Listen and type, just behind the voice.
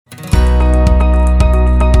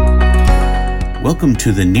Welcome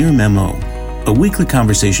to the Near Memo, a weekly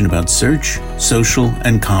conversation about search, social,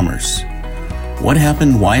 and commerce. What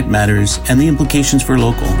happened, why it matters, and the implications for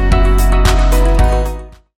local.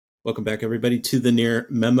 Welcome back, everybody, to the Near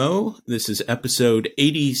Memo. This is episode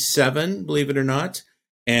 87, believe it or not.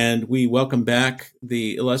 And we welcome back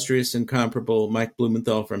the illustrious and comparable Mike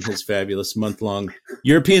Blumenthal from his fabulous month-long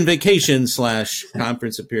European vacation /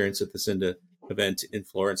 conference appearance at the Cinda event in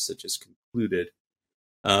Florence that just concluded.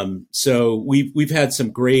 So we've had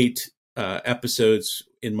some great episodes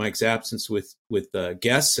in Mike's absence with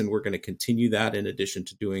guests, and we're going to continue that in addition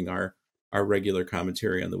to doing our regular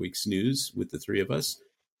commentary on the week's news with the three of us.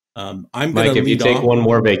 Mike, if you take one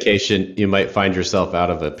more vacation, you might find yourself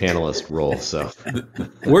out of a panelist role. So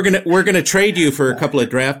we're gonna trade you for a couple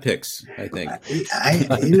of draft picks, I think.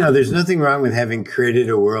 There's nothing wrong with having created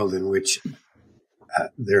a world in which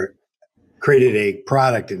they're created a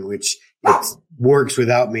product in which it works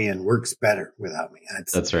without me and works better without me.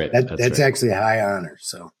 That's right. That's actually a high honor.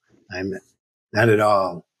 So I'm not at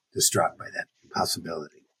all distraught by that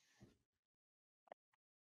possibility.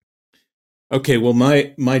 Okay, well,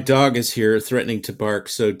 my dog is here threatening to bark.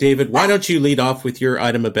 So, David, why don't you lead off with your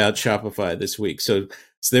item about Shopify this week? So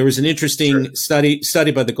there was an interesting study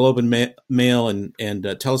by the Globe and Mail,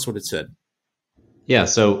 and tell us what it said. Yeah,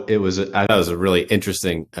 so I thought it was a really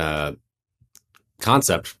interesting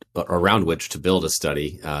concept around which to build a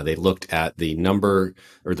study. They looked at the number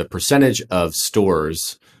or the percentage of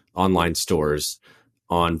stores, online stores,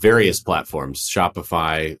 on various platforms: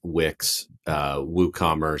 Shopify, Wix,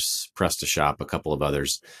 WooCommerce, PrestaShop, a couple of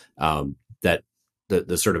others, that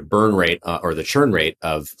the sort of burn rate or the churn rate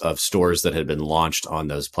of stores that had been launched on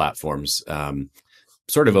those platforms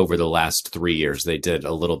sort of over the last 3 years. They did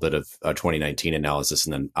a little bit of 2019 analysis,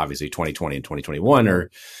 and then obviously 2020 and 2021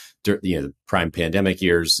 are the prime pandemic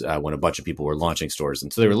years when a bunch of people were launching stores.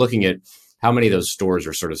 And so they were looking at how many of those stores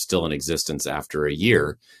are sort of still in existence after a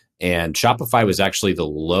year. And Shopify was actually the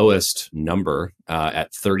lowest number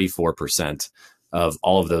at 34% of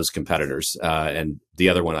all of those competitors. And the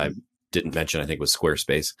other one I didn't mention, I think, was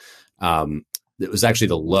Squarespace. It was actually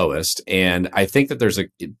the lowest. And I think that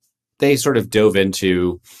they sort of dove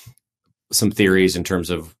into some theories in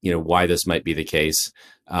terms of, why this might be the case.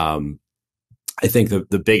 I think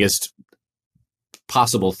the biggest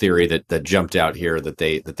possible theory that jumped out here that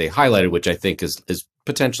they highlighted, which I think is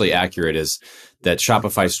potentially accurate, is that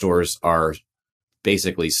Shopify stores are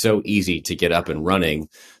basically so easy to get up and running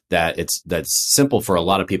that's simple for a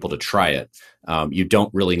lot of people to try it. You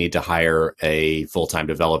don't really need to hire a full-time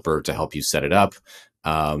developer to help you set it up.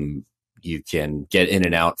 You can get in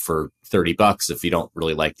and out for $30 if you don't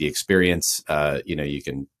really like the experience. You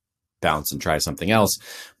can bounce and try something else.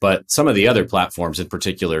 But some of the other platforms, in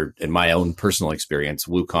particular, in my own personal experience,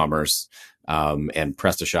 WooCommerce and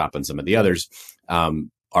PrestaShop and some of the others,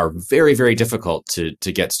 are very, very difficult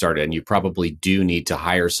to get started. And you probably do need to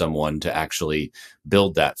hire someone to actually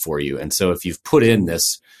build that for you. And so if you've put in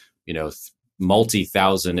this,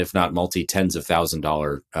 multi-thousand, if not multi-tens of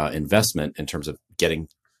 $1,000 investment in terms of getting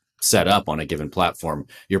set up on a given platform,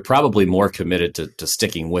 you're probably more committed to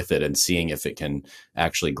sticking with it and seeing if it can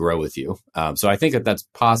actually grow with you. So I think that's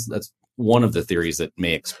one of the theories that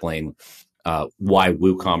may explain why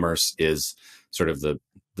WooCommerce is sort of the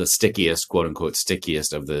stickiest, quote unquote,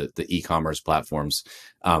 stickiest of the e-commerce platforms.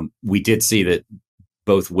 We did see that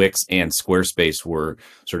both Wix and Squarespace were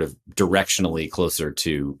sort of directionally closer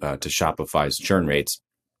to Shopify's churn rates.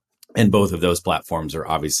 And both of those platforms are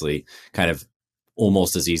obviously kind of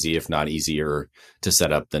almost as easy, if not easier, to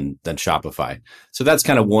set up than Shopify. So that's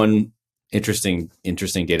kind of one interesting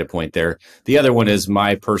data point there. The other one is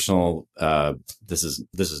my personal. This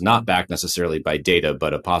is not backed necessarily by data,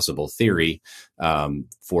 but a possible theory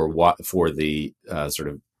for the sort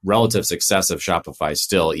of relative success of Shopify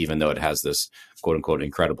still, even though it has this quote unquote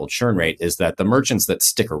incredible churn rate, is that the merchants that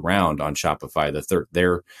stick around on Shopify,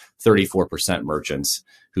 their 34% merchants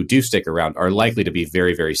who do stick around, are likely to be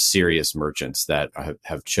very, very serious merchants that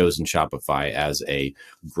have chosen Shopify as a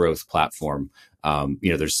growth platform.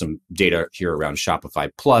 There's some data here around Shopify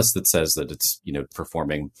Plus that says that it's,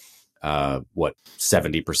 performing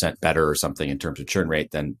 70% better or something in terms of churn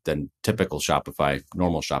rate than typical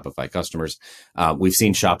normal Shopify customers. We've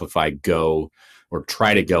seen Shopify go or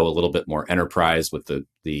try to go a little bit more enterprise with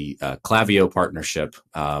the Klaviyo partnership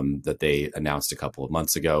that they announced a couple of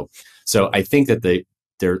months ago. So I think that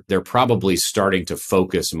they're probably starting to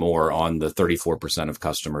focus more on the 34% of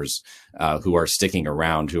customers who are sticking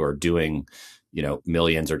around, who are doing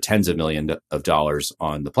millions or tens of millions of dollars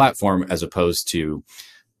on the platform, as opposed to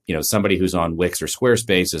somebody who's on Wix or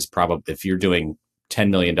Squarespace is probably, if you're doing $10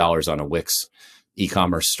 million on a Wix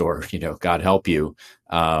e-commerce store, God help you.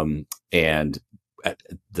 And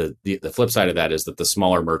the flip side of that is that the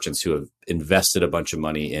smaller merchants who have invested a bunch of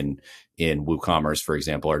money in WooCommerce, for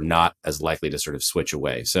example, are not as likely to sort of switch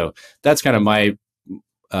away. So that's kind of my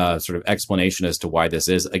sort of explanation as to why this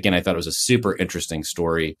is. Again, I thought it was a super interesting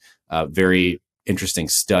story, very interesting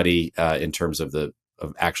study in terms of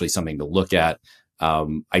actually something to look at.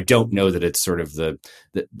 I don't know that it's sort of the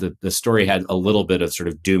story had a little bit of sort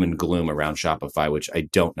of doom and gloom around Shopify, which I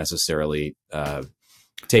don't necessarily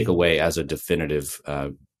take away as a definitive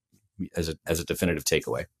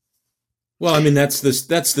takeaway. Well, I mean, that's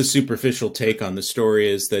the superficial take on the story,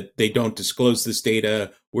 is that they don't disclose this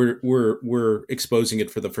data. We're exposing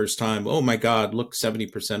it for the first time. Oh my God, look,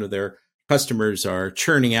 70% of their customers are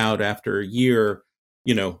churning out after a year.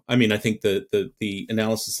 I mean, I think the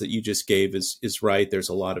analysis that you just gave is right. There's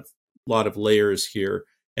a lot of layers here,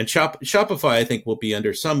 and Shopify, I think, will be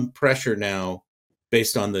under some pressure now,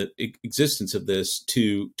 based on the existence of this,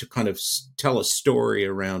 to kind of tell a story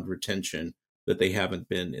around retention that they haven't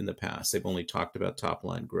been in the past. They've only talked about top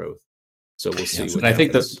line growth. So we'll see. And I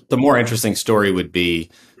think the more interesting story would be,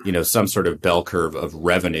 some sort of bell curve of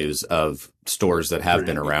revenues of stores that have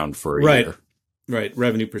been around for a year. Right.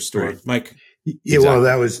 Revenue per store. Right. Mike? Yeah, exactly. Well,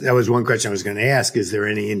 that was one question I was going to ask. Is there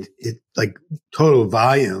any, like total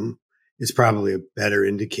volume is probably a better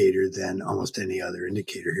indicator than almost any other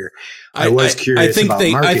indicator here. I was curious about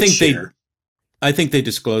market share. I think they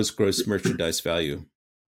disclose gross merchandise value,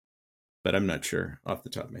 but I'm not sure off the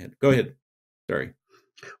top of my head. Go ahead. Sorry.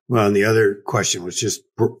 Well, and the other question was just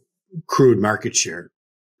crude market share.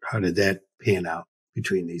 How did that pan out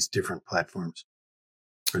between these different platforms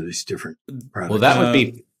or these different products? Well, that would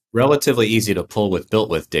be relatively easy to pull with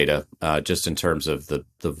Built With data, just in terms of the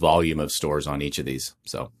volume of stores on each of these.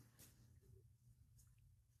 So,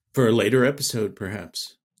 for a later episode,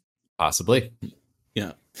 perhaps. Possibly.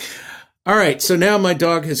 Yeah. All right. So now my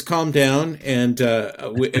dog has calmed down, and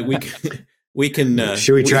we can.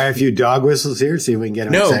 Should we try a few dog whistles here? See if we can get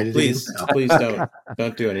him excited. Please, no, please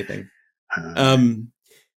don't do anything.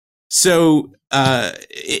 So,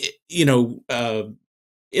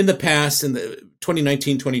 in the past, in the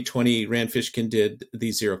 2019, 2020, Rand Fishkin did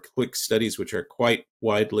these Zero Click studies, which are quite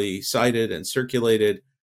widely cited and circulated,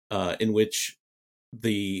 in which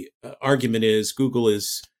the argument is Google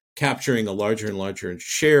is capturing a larger and larger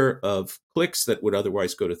share of clicks that would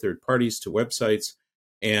otherwise go to third parties, to websites.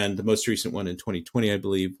 And the most recent one in 2020, I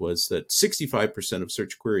believe, was that 65% of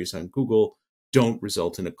search queries on Google don't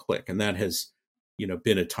result in a click. And that has,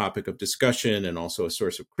 been a topic of discussion and also a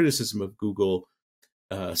source of criticism of Google.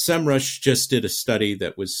 SEMRush just did a study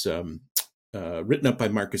that was written up by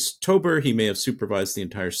Marcus Tober. He may have supervised the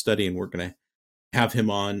entire study, and we're going to have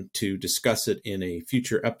him on to discuss it in a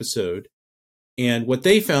future episode. And what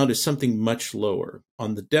they found is something much lower.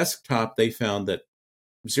 On the desktop, they found that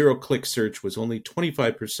zero-click search was only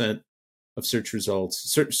 25% of search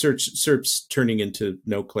results, SERPs turning into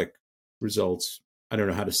no-click results. I don't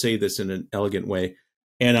know how to say this in an elegant way.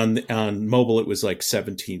 And on mobile, it was like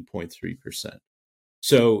 17.3%.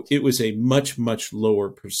 So it was a much, much lower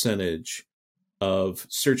percentage of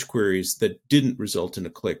search queries that didn't result in a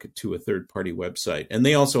click to a third-party website. And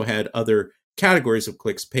they also had other categories of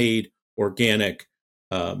clicks: paid, organic,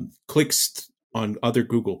 clicks on other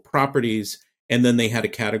Google properties. And then they had a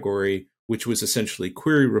category which was essentially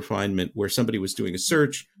query refinement, where somebody was doing a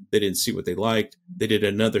search, they didn't see what they liked, they did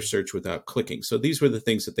another search without clicking. So these were the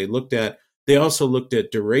things that they looked at. They also looked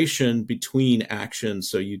at duration between actions.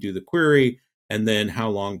 So you do the query, and then how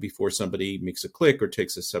long before somebody makes a click or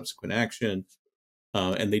takes a subsequent action.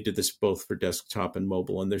 And they did this both for desktop and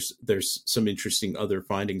mobile. And there's some interesting other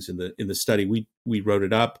findings in the study. We wrote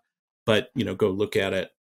it up, but go look at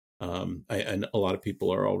it. And a lot of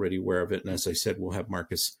people are already aware of it. And as I said, we'll have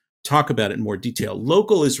Marcus talk about it in more detail.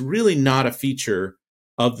 Local is really not a feature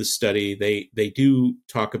of the study. They do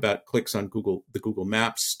talk about clicks on the Google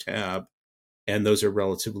Maps tab, and those are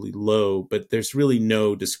relatively low, but there's really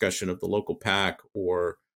no discussion of the local pack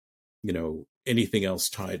or, anything else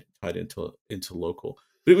tied into local.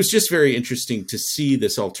 But it was just very interesting to see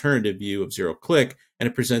this alternative view of zero click, and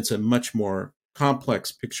it presents a much more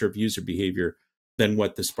complex picture of user behavior than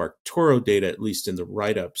what the SparkToro data, at least in the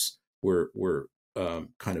write-ups, were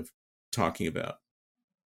kind of talking about.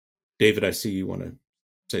 David, I see you want to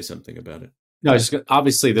say something about it. No,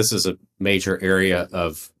 obviously this is a major area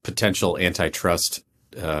of potential antitrust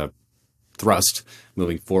thrust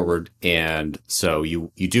moving forward, and so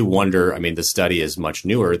you do wonder. I mean, the study is much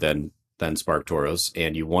newer than SparkToro's,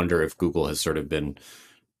 and you wonder if Google has sort of been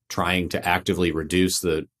trying to actively reduce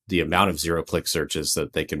the amount of zero-click searches so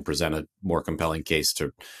that they can present a more compelling case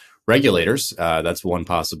to regulators. That's one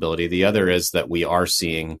possibility. The other is that we are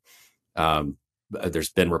seeing,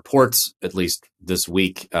 there's been reports, at least this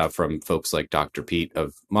week, from folks like Dr. Pete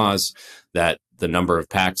of Moz, that the number of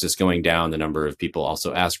packs is going down. The number of people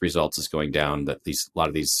also ask results is going down, that a lot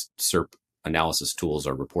of these SERP analysis tools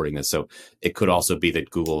are reporting this. So it could also be that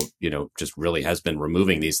Google, just really has been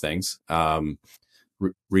removing these things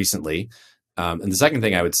recently. And the second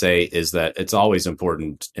thing I would say is that it's always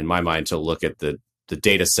important, in my mind, to look at the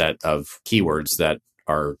data set of keywords that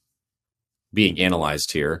are being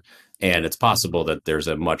analyzed here. And it's possible that there's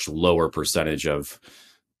a much lower percentage of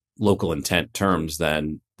local intent terms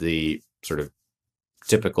than the sort of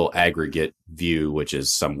typical aggregate view, which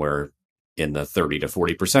is somewhere in the 30 to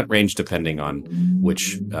 40% range, depending on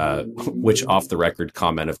which off the record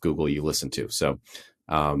comment of Google you listen to. So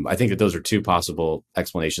I think that those are two possible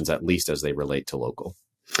explanations, at least as they relate to local.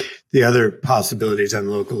 The other possibilities on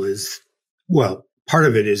local is, well, part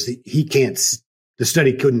of it is the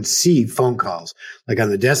study couldn't see phone calls. Like on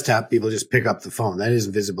the desktop, people just pick up the phone. That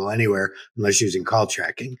isn't visible anywhere unless using call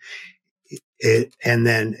tracking. And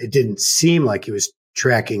then it didn't seem like he was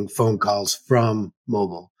tracking phone calls from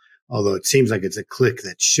mobile, although it seems like it's a click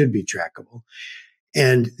that should be trackable.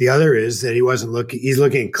 And the other is that he's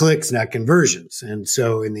looking at clicks, not conversions. And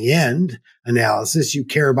so in the end analysis, you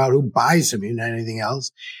care about who buys from you, not anything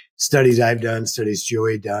else. Studies I've done, studies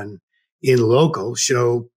Joey done in local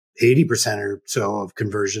show 80% or so of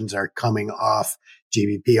conversions are coming off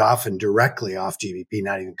GBP, often directly off GBP,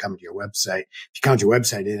 not even coming to your website. If you count your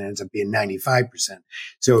website in, it ends up being 95%.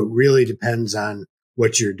 So it really depends on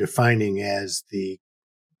what you're defining as the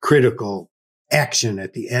critical action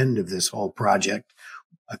at the end of this whole project.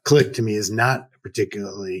 A click to me is not a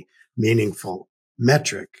particularly meaningful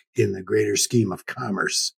metric in the greater scheme of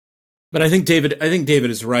commerce. But I think David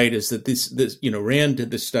is right. Is that this Rand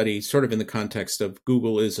did this study sort of in the context of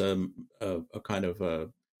Google is a kind of a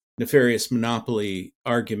nefarious monopoly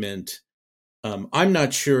argument. I'm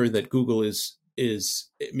not sure that Google is.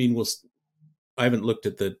 I mean, I haven't looked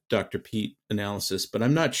at the Dr. Pete analysis, but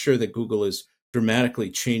I'm not sure that Google is dramatically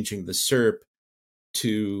changing the SERP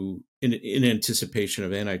in anticipation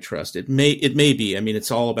of antitrust. It may be. I mean,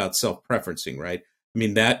 it's all about self-preferencing, right? I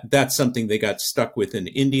mean, that's something they got stuck with in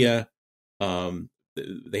India.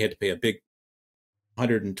 They had to pay a big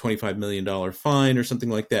 $125 million fine or something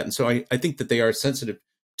like that. And so I think that they are sensitive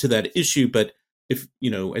to that issue. But if,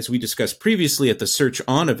 as we discussed previously at the Search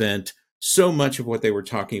On event, so much of what they were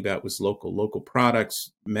talking about was local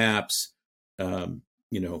products, maps, and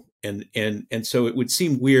so it would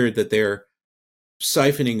seem weird that they're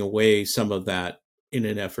siphoning away some of that in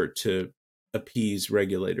an effort to appease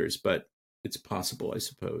regulators, but it's possible, I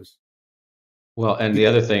suppose. Well, and the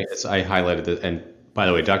other thing is I highlighted that, and by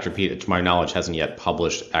the way, Dr. Pete, to my knowledge, hasn't yet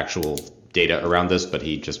published actual data around this, but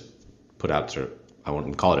he just put out sort of, I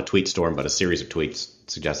wouldn't call it a tweet storm, but a series of tweets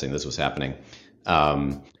suggesting this was happening.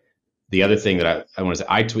 The other thing that I want to say,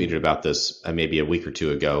 I tweeted about this maybe a week or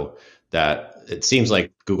two ago, that it seems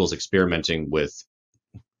like Google's experimenting with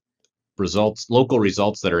local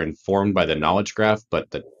results that are informed by the knowledge graph,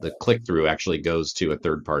 but the click-through actually goes to a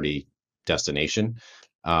third-party destination.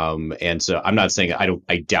 And so I'm not saying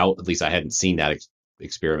I doubt, at least I hadn't seen that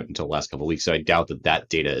experiment until the last couple of weeks. So I doubt that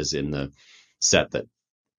data is in the set that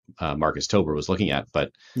Marcus Tober was looking at.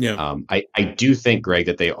 But yeah. I do think, Greg,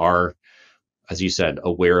 that they are, as you said,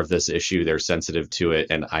 aware of this issue. They're sensitive to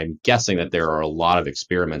it. And I'm guessing that there are a lot of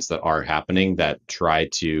experiments that are happening that try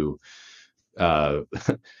to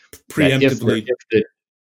preemptively,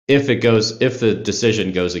 if the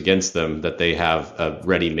decision goes against them, that they have a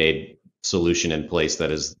ready-made solution in place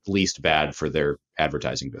that is least bad for their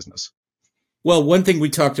advertising business. Well, one thing we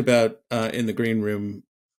talked about in the green room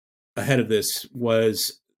ahead of this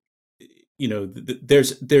was,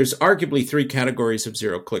 there's arguably three categories of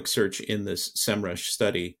zero-click search in this SEMRush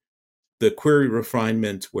study. The query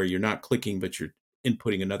refinement, where you're not clicking, but you're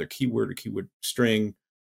inputting another keyword or keyword string.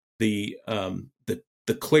 The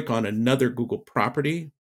click on another Google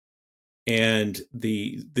property, and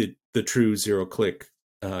the true zero-click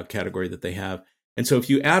category that they have. And so if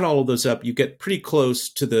you add all of those up, you get pretty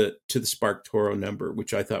close to the SparkToro number,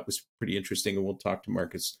 which I thought was pretty interesting. And we'll talk to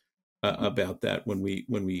Marcus about that when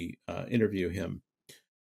we interview him.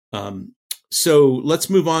 So let's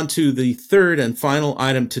move on to the third and final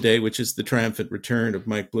item today, which is the triumphant return of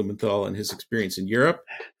Mike Blumenthal and his experience in Europe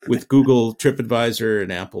with Google TripAdvisor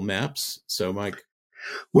and Apple Maps. So, Mike.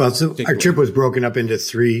 Well, so our trip was broken up into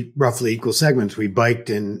three roughly equal segments. We biked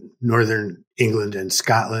in northern England and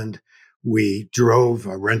Scotland. We drove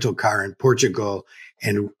a rental car in Portugal,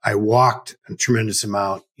 and I walked a tremendous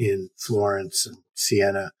amount in Florence and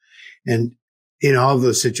Siena. And in all of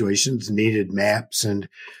those situations needed maps. And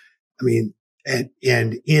I mean,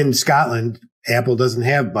 and in Scotland, Apple doesn't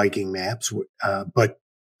have biking maps, but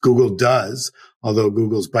Google does, although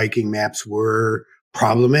Google's biking maps were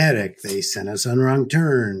problematic. They sent us on wrong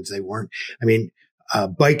turns. They weren't,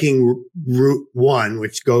 biking Route 1,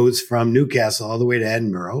 which goes from Newcastle all the way to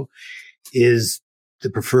Edinburgh, is the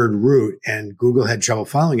preferred route. And Google had trouble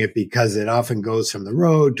following it because it often goes from the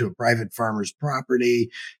road to a private farmer's property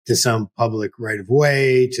to some public right of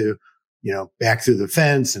way to, back through the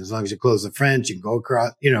fence. And as long as you close the fence, you can go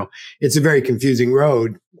across, it's a very confusing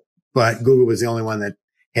road, but Google was the only one that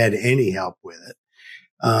had any help with it.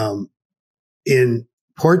 In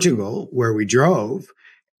Portugal, where we drove,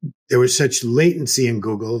 there was such latency in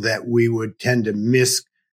Google that we would tend to miss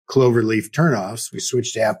cloverleaf turnoffs. We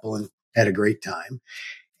switched to Apple and had a great time.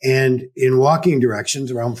 And in walking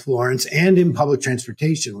directions around Florence and in public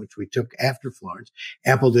transportation, which we took after Florence,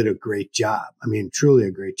 Apple did a great job. Truly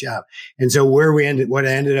a great job. And so what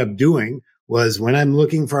I ended up doing was when I'm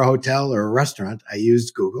looking for a hotel or a restaurant, I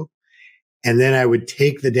used Google. And then I would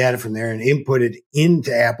take the data from there and input it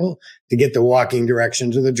into Apple to get the walking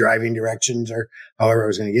directions or the driving directions or however I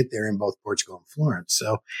was going to get there in both Portugal and Florence.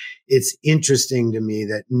 So it's interesting to me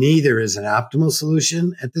that neither is an optimal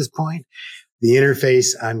solution at this point. The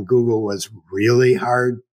interface on Google was really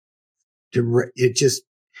hard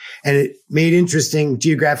and it made interesting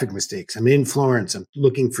geographic mistakes. I'm in Florence. I'm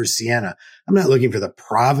looking for Siena. I'm not looking for the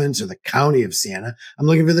province or the county of Siena. I'm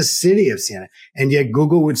looking for the city of Siena. And yet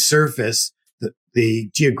Google would surface the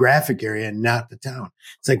geographic area and not the town.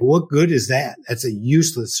 It's like, what good is that? That's a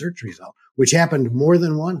useless search result, which happened more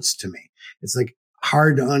than once to me. It's like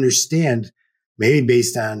hard to understand, maybe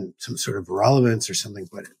based on some sort of relevance or something,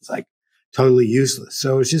 but it's like totally useless.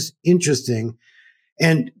 So it's just interesting.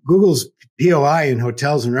 And Google's POI in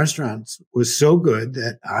hotels and restaurants was so good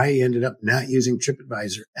that I ended up not using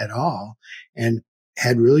TripAdvisor at all and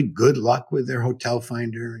had really good luck with their hotel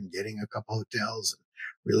finder and getting a couple hotels and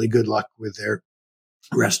really good luck with their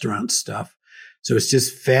restaurant stuff. So it's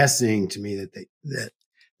just fascinating to me that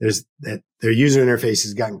their user interface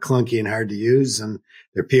has gotten clunky and hard to use and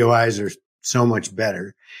their POIs are so much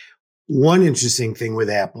better. One interesting thing with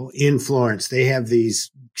Apple in Florence, they have these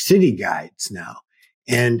city guides now.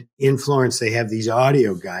 And in Florence, they have these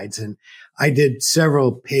audio guides. And I did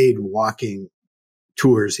several paid walking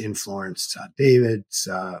tours in Florence, saw David's,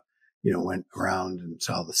 went around and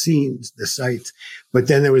saw the scenes, the sites. But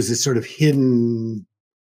then there was this sort of hidden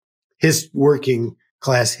working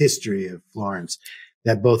class history of Florence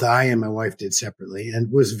that both I and my wife did separately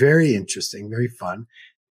and was very interesting, very fun,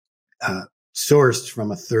 sourced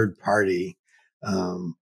from a third party,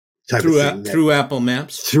 through Apple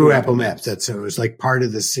Maps. Through Apple Maps. So it was like part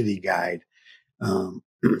of the city guide. For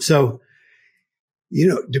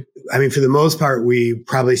the most part, we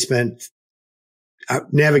probably spent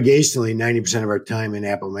navigationally 90% of our time in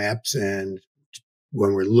Apple Maps. And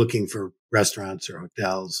when we're looking for restaurants or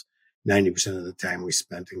hotels, 90% of the time we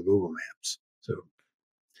spent in Google Maps. So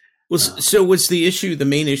was the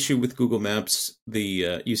main issue with Google Maps,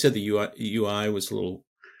 you said the UI was a little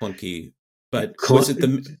clunky, but was it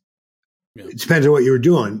It depends on what you were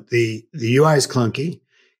doing. The UI is clunky.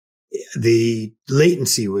 The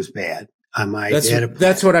latency was bad on my data plan.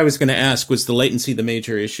 That's what I was going to ask. Was the latency the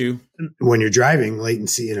major issue? When you're driving,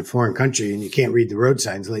 latency in a foreign country and you can't read the road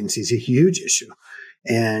signs, latency is a huge issue.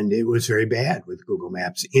 And it was very bad with Google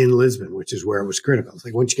Maps in Lisbon, which is where it was critical. It's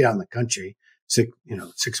like once you get out in the country,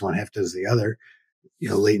 6.5 does the other,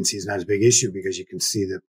 latency is not as big issue because you can see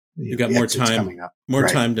you got more time,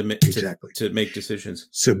 time to make decisions.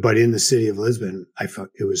 So, but in the city of Lisbon, I felt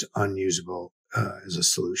it was unusable as a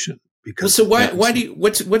solution because.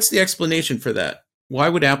 What's the explanation for that? Why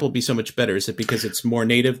would Apple be so much better? Is it because it's more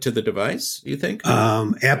native to the device, you think?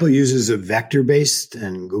 Apple uses a vector-based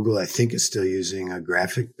and Google, I think, is still using a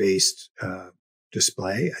graphic-based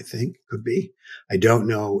display, I think, could be. I don't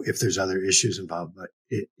know if there's other issues involved, but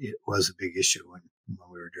it was a big issue when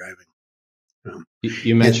we were driving.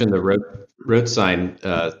 You mentioned the road sign,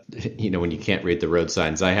 when you can't read the road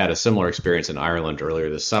signs. I had a similar experience in Ireland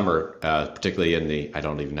earlier this summer, particularly in I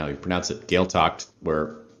don't even know how you pronounce it, Gaeltacht,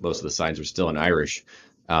 where most of the signs were still in Irish.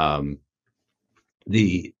 The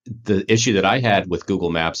issue that I had with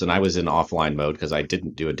Google Maps, and I was in offline mode because I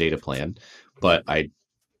didn't do a data plan, but I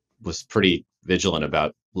was pretty vigilant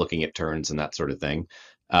about looking at turns and that sort of thing.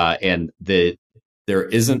 And there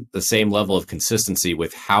isn't the same level of consistency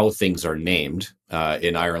with how things are named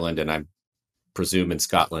in Ireland, and I presume in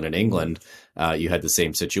Scotland and England, you had the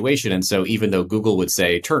same situation. And so even though Google would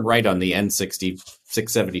say, turn right on the N60,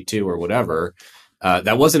 672 or whatever,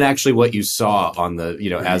 That wasn't actually what you saw on the,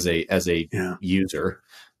 as a user.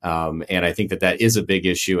 And I think that is a big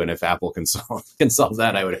issue. And if Apple can solve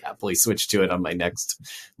that, I would happily switch to it on my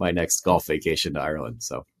next golf vacation to Ireland.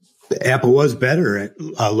 So Apple was better at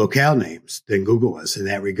locale names than Google was in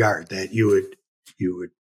that regard, that you would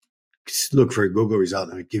look for a Google result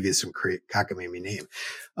and it would give you some cockamamie name.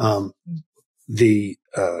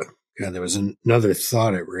 There was another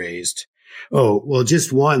thought it raised. Oh, well,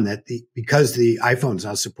 just one that because the iPhones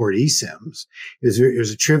now support eSIMs, it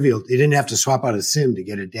was a trivial. You didn't have to swap out a SIM to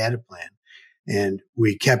get a data plan. And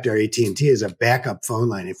we kept our AT&T as a backup phone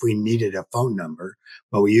line if we needed a phone number,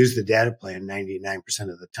 but we used the data plan 99%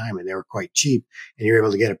 of the time, and they were quite cheap. And you were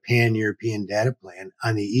able to get a pan-European data plan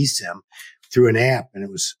on the eSIM through an app, and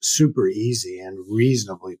it was super easy and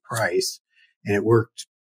reasonably priced. And it worked,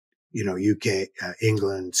 UK,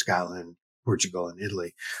 England, Scotland, Portugal, and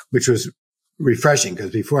Italy, which was refreshing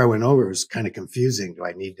because before I went over, it was kind of confusing. Do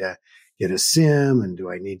I need to get a SIM, and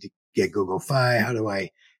do I need to get Google Fi?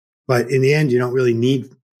 But in the end,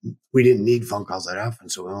 we didn't need phone calls that often.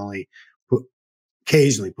 So we only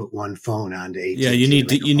occasionally put one phone onto AT&T. Yeah, you need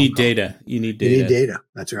data. You need data.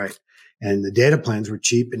 That's right. And the data plans were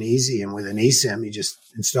cheap and easy. And with an eSIM, you just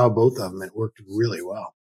install both of them. It worked really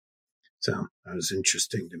well. So that was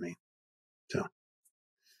interesting to me. So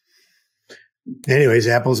anyways,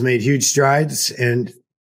 Apple's made huge strides and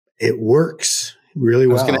it works really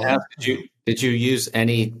well. I was going to ask, did you use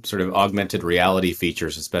any sort of augmented reality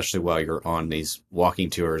features, especially while you're on these walking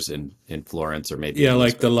tours in Florence or maybe? Yeah,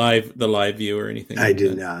 like the live view or anything. I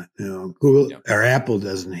did not. No, Google or Apple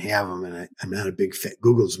doesn't have them, and I'm not a big fan.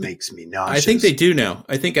 Google's makes me nauseous. I think they do now.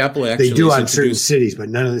 I think Apple actually they do on certain cities, but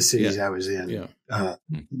none of the cities I was in. Yeah,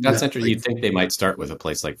 that's interesting. You'd think they might start with a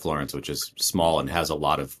place like Florence, which is small and has a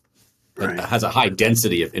lot of. Right. It has a high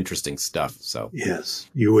density of interesting stuff. So yes,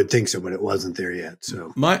 you would think so, but it wasn't there yet.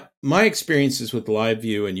 So my experiences with Live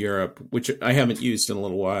View in Europe, which I haven't used in a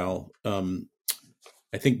little while,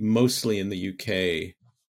 I think mostly in the UK,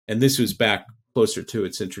 and this was back closer to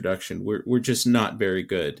its introduction, we're just not very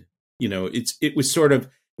good. It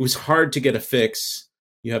was hard to get a fix.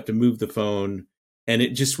 You have to move the phone, and it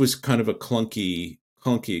just was kind of a clunky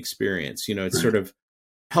experience. It's right. Sort of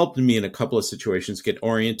helped me in a couple of situations get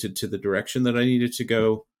oriented to the direction that I needed to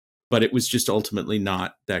go, but it was just ultimately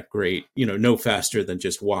not that great, no faster than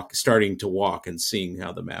just starting to walk and seeing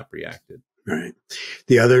how the map reacted. Right.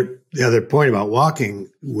 The other point about walking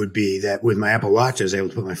would be that with my Apple Watch, I was able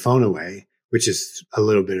to put my phone away, which is a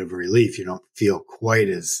little bit of a relief. You don't feel quite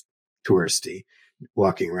as touristy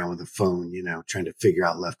walking around with a phone, trying to figure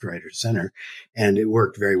out left, right, or center. And it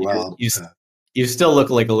worked very well. You still look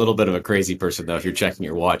like a little bit of a crazy person, though, if you're checking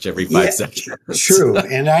your watch every 5 seconds. True.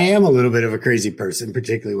 And I am a little bit of a crazy person,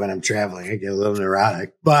 particularly when I'm traveling. I get a little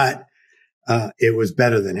neurotic, but it was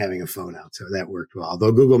better than having a phone out. So that worked well.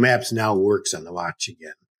 Although Google Maps now works on the watch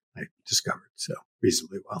again, I discovered. So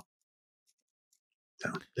reasonably well.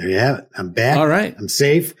 So there you have it. I'm back. All right. I'm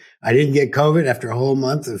safe. I didn't get COVID after a whole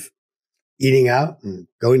month of eating out and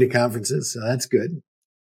going to conferences. So that's good.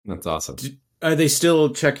 That's awesome. Are they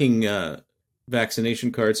still checking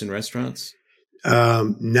vaccination cards in restaurants?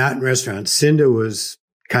 Not in restaurants. Cinda was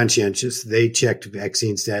conscientious. They checked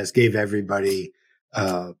vaccine status, gave everybody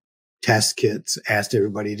test kits, asked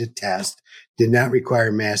everybody to test, did not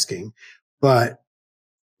require masking. But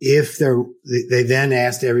they then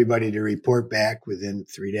asked everybody to report back within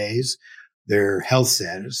 3 days their health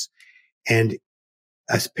status. And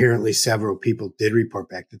apparently several people did report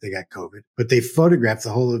back that they got COVID, but they photographed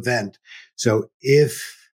the whole event. So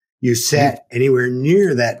if you sat anywhere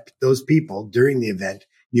near those people during the event,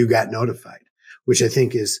 you got notified, which I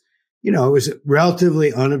think is, it was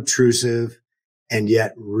relatively unobtrusive and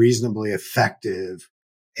yet reasonably effective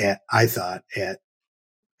at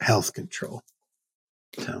health control.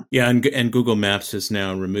 So yeah, and Google Maps has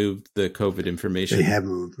now removed the COVID information. They have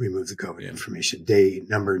removed the COVID information. Day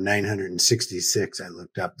number 966, I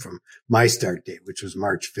looked up from my start date, which was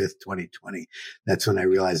March 5th, 2020. That's when I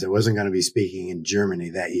realized I wasn't going to be speaking in Germany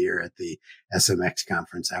that year at the SMX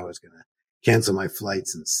conference. I was going to cancel my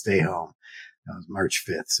flights and stay home. That was March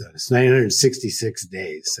 5th. So it's 966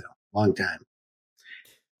 days. So long time.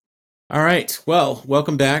 All right. Well,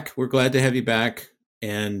 welcome back. We're glad to have you back.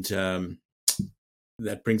 And,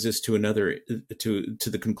 that brings us to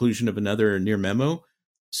the conclusion of another Near Memo.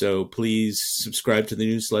 So please subscribe to the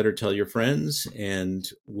newsletter, tell your friends, and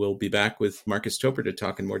we'll be back with Marcus Toper to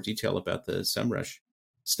talk in more detail about the SEMRush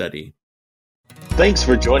study. Thanks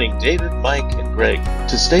for joining David, Mike, and Greg.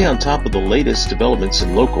 To stay on top of the latest developments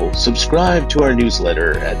in local, subscribe to our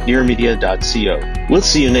newsletter at nearmedia.co. We'll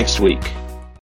see you next week.